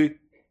new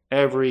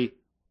every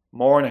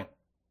morning.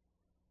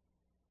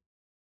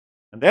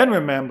 And then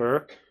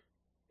remember,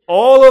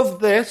 all of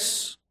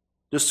this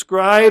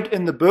described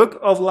in the book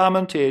of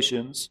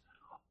Lamentations,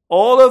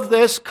 all of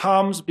this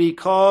comes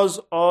because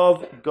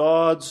of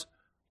God's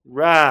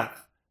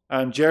wrath.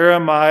 And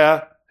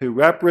Jeremiah, who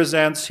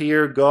represents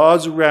here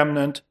God's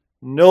remnant,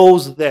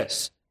 knows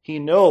this. He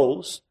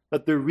knows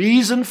that the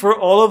reason for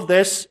all of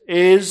this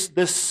is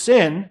the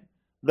sin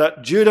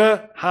that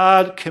Judah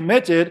had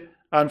committed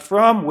and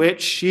from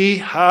which she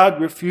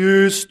had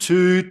refused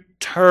to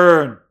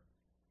turn.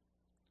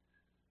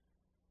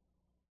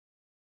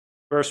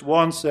 Verse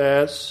 1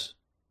 says,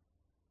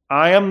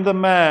 I am the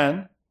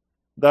man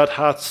that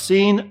hath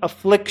seen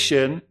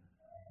affliction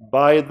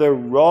by the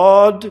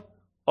rod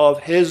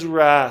of his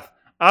wrath.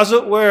 As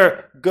it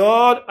were,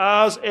 God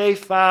as a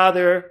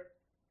father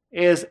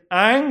is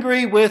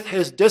angry with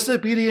his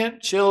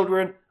disobedient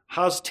children,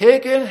 has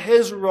taken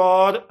his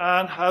rod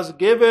and has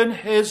given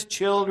his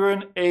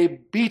children a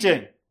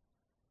beating.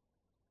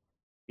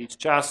 He's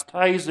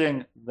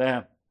chastising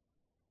them.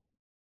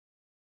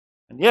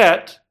 And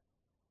yet,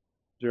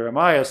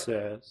 Jeremiah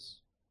says,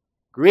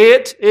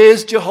 great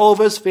is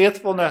Jehovah's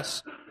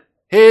faithfulness.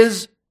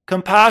 His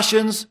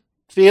compassions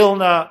fail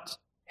not.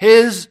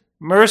 His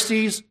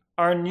mercies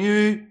are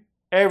new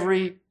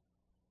every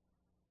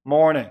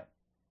morning.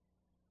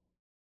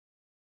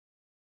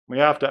 We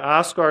have to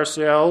ask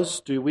ourselves,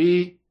 do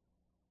we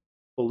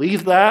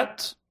believe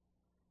that?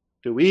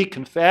 Do we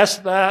confess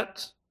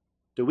that?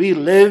 Do we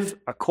live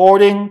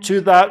according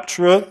to that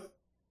truth?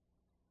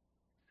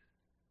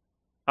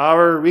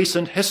 Our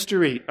recent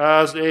history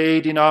as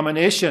a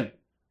denomination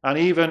and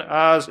even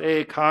as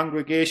a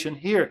congregation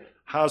here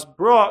has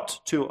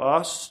brought to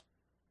us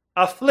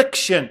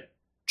affliction,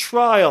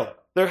 trial.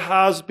 There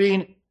has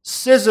been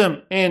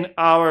schism in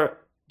our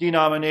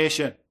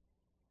denomination.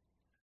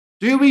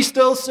 Do we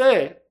still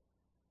say,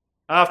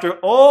 after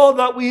all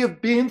that we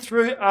have been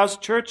through as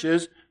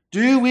churches,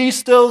 do we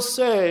still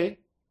say,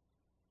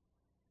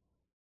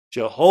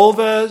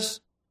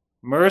 Jehovah's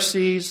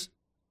mercies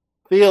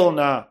fail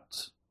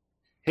not?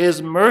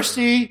 His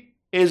mercy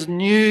is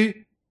new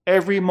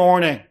every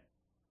morning.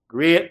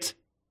 Great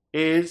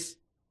is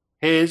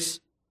his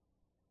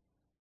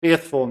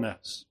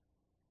faithfulness.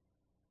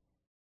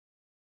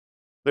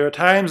 There are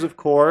times, of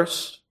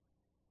course,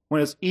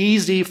 when it's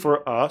easy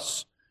for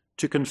us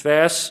to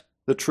confess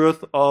the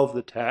truth of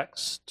the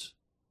text.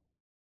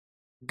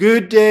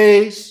 Good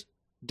days,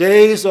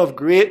 days of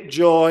great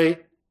joy,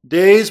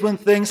 days when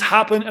things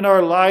happen in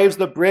our lives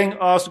that bring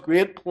us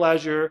great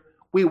pleasure.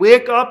 We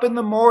wake up in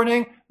the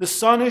morning, the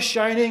sun is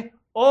shining,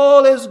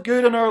 all is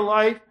good in our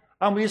life,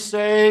 and we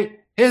say,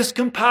 his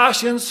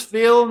compassions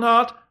fail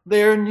not,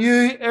 they are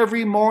new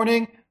every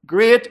morning.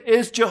 Great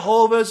is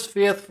Jehovah's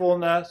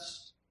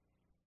faithfulness.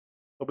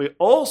 But we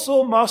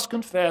also must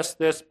confess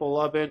this,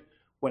 beloved,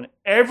 when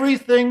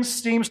everything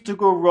seems to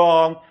go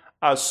wrong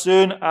as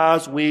soon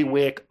as we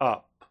wake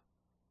up.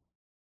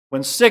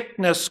 When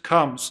sickness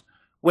comes,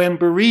 when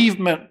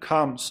bereavement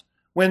comes,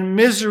 when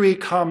misery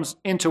comes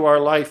into our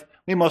life,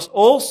 we must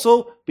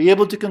also be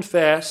able to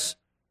confess,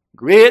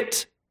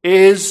 great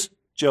is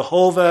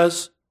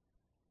Jehovah's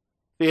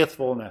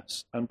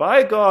faithfulness. And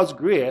by God's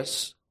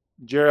grace,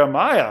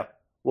 Jeremiah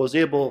was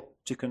able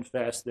to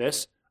confess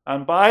this.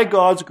 And by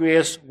God's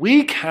grace,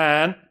 we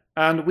can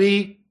and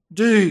we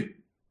do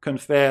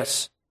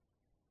confess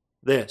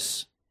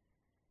this.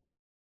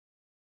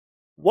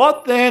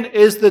 What then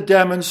is the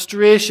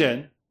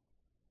demonstration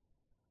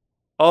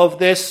of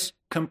this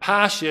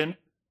compassion,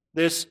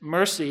 this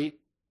mercy,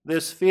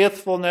 this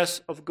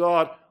faithfulness of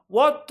God?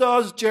 What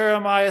does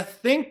Jeremiah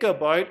think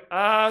about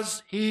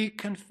as he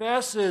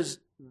confesses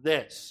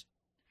this?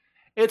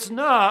 It's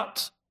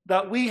not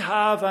that we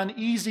have an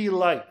easy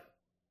life,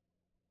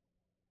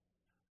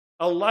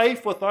 a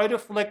life without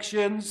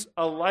afflictions,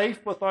 a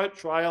life without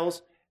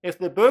trials. If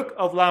the book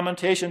of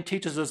Lamentation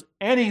teaches us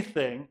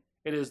anything,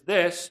 it is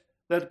this,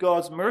 that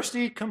God's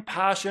mercy,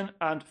 compassion,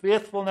 and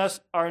faithfulness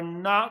are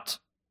not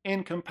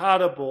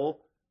incompatible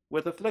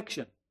with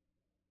affliction.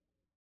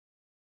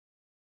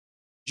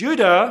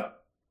 Judah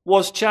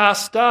was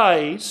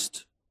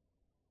chastised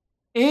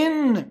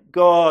in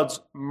God's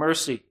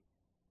mercy,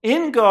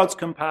 in God's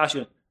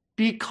compassion,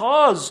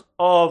 because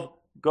of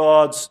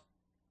God's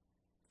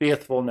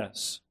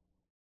faithfulness.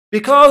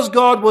 Because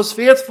God was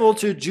faithful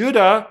to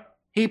Judah,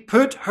 he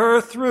put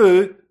her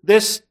through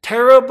this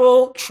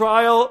terrible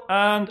trial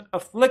and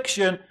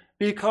affliction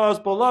because,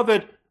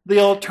 beloved, the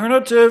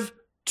alternative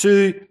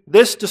to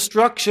this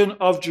destruction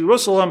of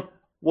Jerusalem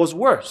was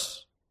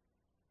worse.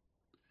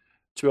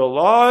 To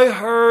allow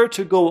her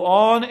to go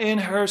on in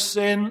her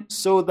sin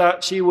so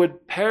that she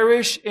would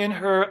perish in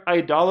her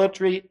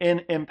idolatry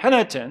in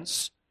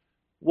impenitence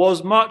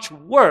was much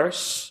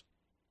worse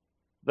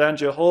than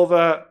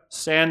Jehovah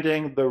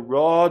sending the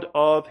rod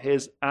of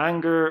his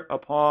anger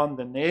upon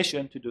the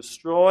nation to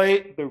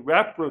destroy the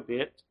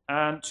reprobate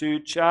and to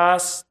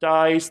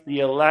chastise the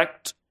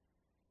elect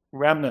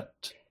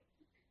remnant.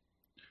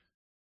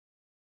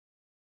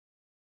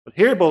 But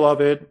here,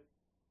 beloved,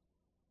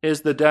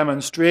 is the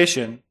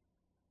demonstration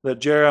that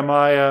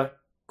Jeremiah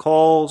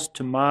calls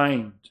to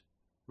mind.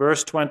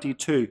 Verse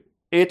 22,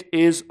 it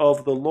is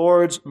of the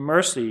Lord's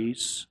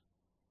mercies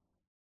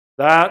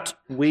that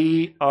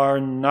we are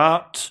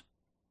not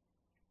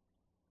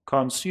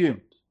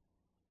consumed.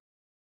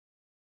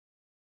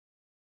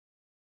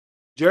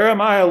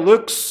 Jeremiah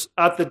looks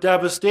at the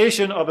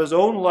devastation of his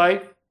own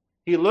life.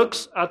 He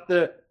looks at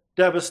the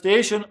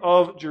devastation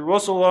of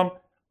Jerusalem,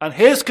 and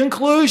his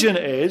conclusion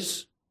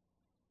is,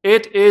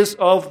 it is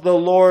of the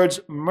Lord's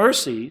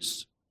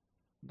mercies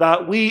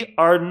that we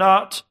are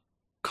not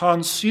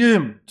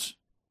consumed.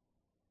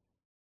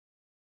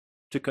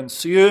 To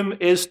consume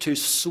is to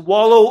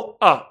swallow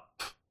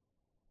up.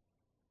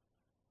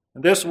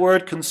 And this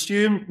word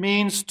consumed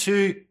means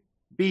to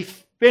be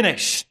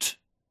finished.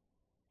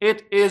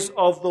 It is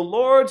of the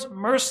Lord's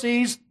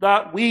mercies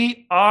that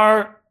we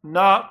are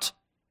not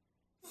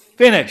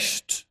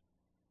finished.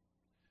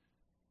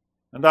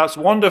 And that's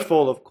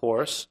wonderful, of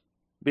course,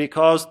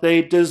 because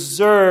they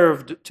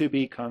deserved to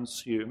be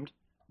consumed.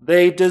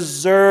 They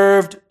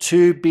deserved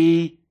to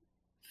be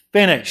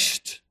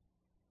finished.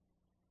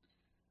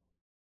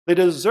 They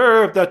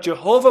deserved that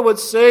Jehovah would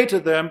say to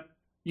them,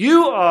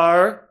 you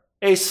are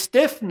a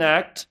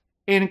stiff-necked,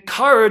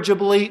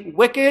 incorrigibly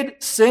wicked,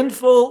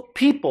 sinful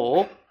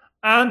people,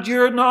 and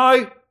you're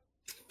now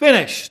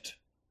finished.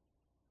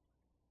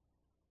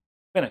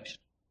 Finished.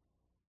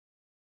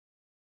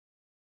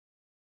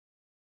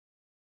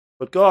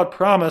 But God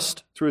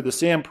promised through the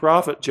same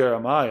prophet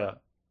Jeremiah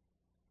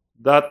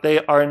that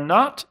they are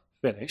not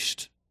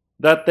finished,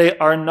 that they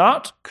are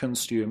not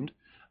consumed,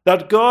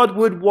 that God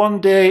would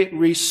one day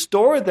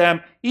restore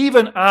them.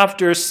 Even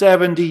after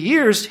 70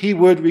 years, he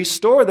would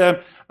restore them.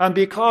 And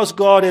because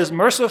God is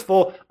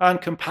merciful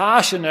and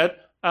compassionate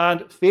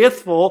and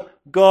faithful,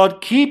 God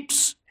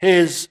keeps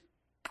his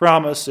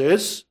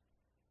promises,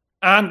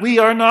 and we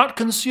are not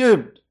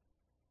consumed.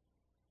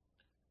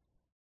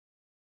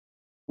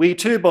 We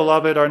too,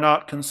 beloved, are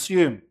not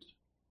consumed.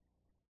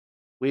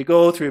 We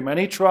go through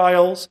many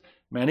trials,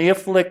 many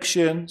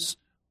afflictions.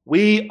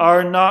 We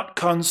are not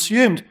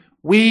consumed.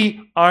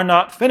 We are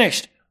not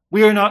finished.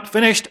 We are not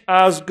finished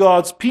as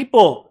God's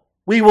people.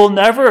 We will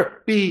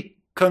never be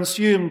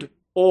consumed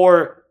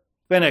or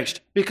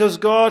finished, because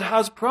God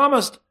has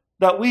promised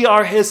that we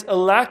are his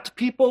elect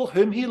people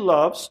whom he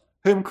loves,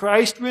 whom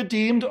Christ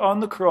redeemed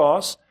on the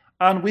cross,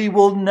 and we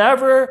will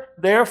never,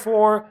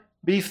 therefore,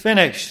 be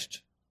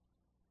finished.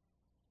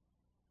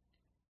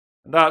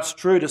 And that's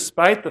true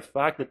despite the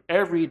fact that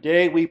every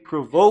day we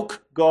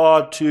provoke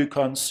God to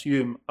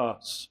consume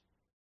us.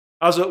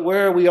 As it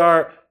were, we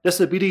are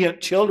disobedient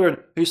children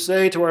who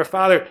say to our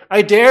Father,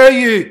 I dare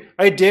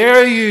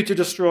you to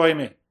destroy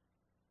me.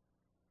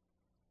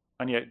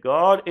 And yet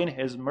God, in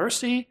his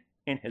mercy,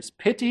 in his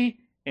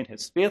pity, in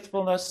his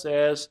faithfulness,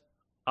 says,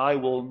 I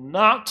will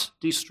not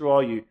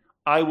destroy you.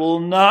 I will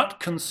not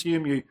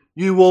consume you.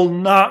 You will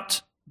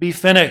not be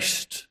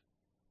finished.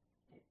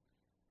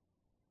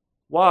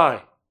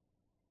 Why?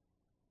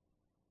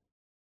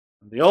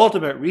 The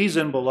ultimate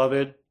reason,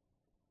 beloved,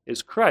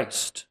 is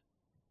Christ.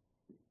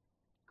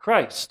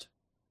 Christ.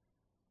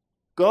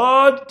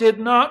 God did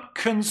not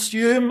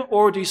consume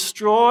or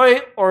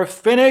destroy or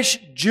finish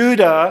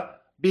Judah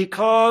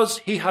because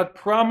he had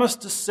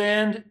promised to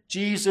send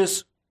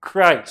Jesus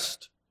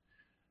Christ.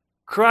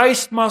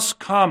 Christ must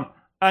come,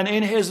 and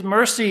in his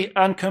mercy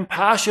and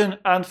compassion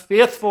and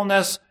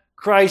faithfulness,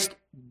 Christ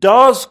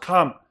does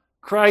come.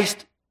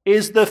 Christ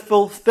is the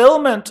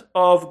fulfillment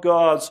of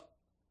God's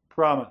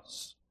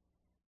promise.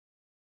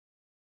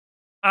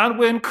 And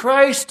when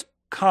Christ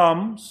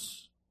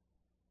comes,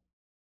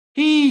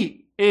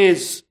 he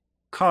is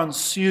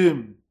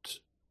consumed.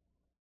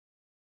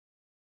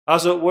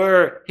 As it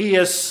were, he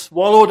is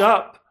swallowed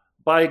up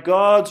by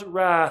God's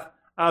wrath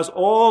as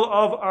all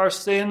of our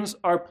sins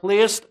are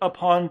placed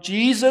upon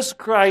Jesus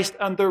Christ,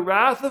 and the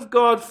wrath of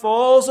God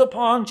falls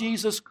upon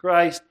Jesus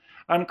Christ,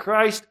 and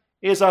Christ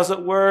is, as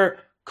it were,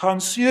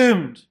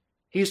 consumed.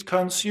 He's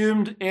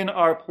consumed in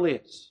our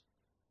place.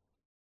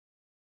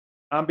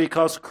 And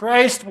because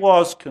Christ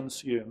was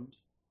consumed,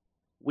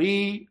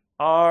 we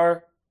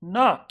are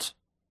not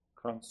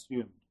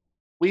consumed.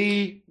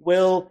 We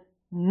will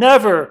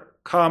never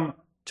come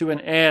to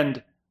an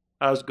end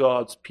as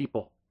God's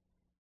people.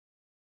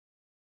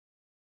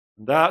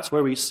 And that's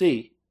where we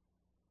see,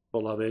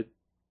 beloved,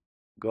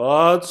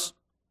 God's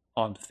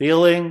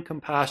unfailing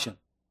compassion,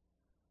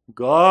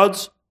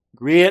 God's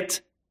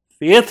great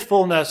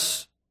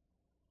faithfulness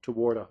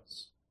toward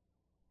us.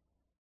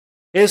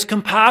 His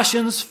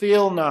compassions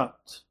fail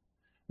not.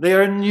 They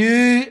are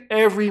new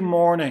every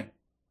morning.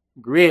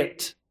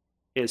 Great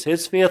is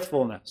his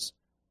faithfulness.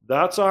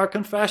 That's our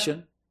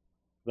confession.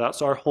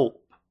 That's our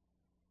hope.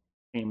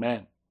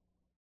 Amen.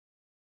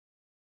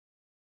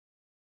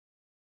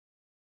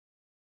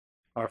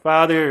 Our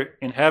Father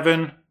in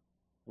heaven,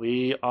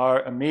 we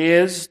are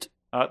amazed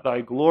at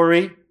thy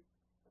glory,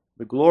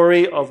 the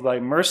glory of thy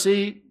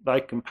mercy, thy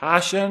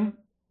compassion,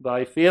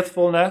 thy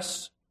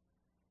faithfulness.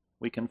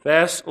 We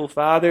confess, O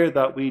Father,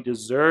 that we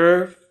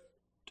deserve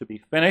to be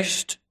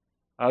finished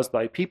as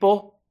thy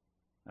people,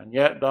 and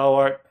yet thou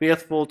art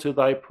faithful to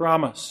thy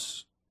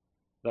promise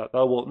that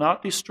thou wilt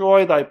not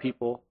destroy thy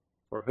people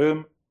for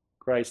whom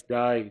Christ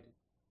died.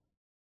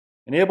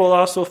 Enable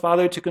us, O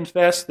Father, to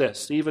confess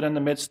this even in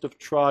the midst of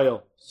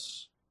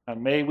trials,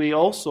 and may we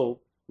also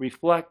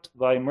reflect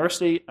thy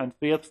mercy and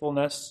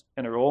faithfulness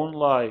in our own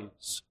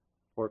lives,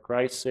 for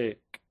Christ's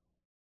sake.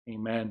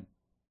 Amen.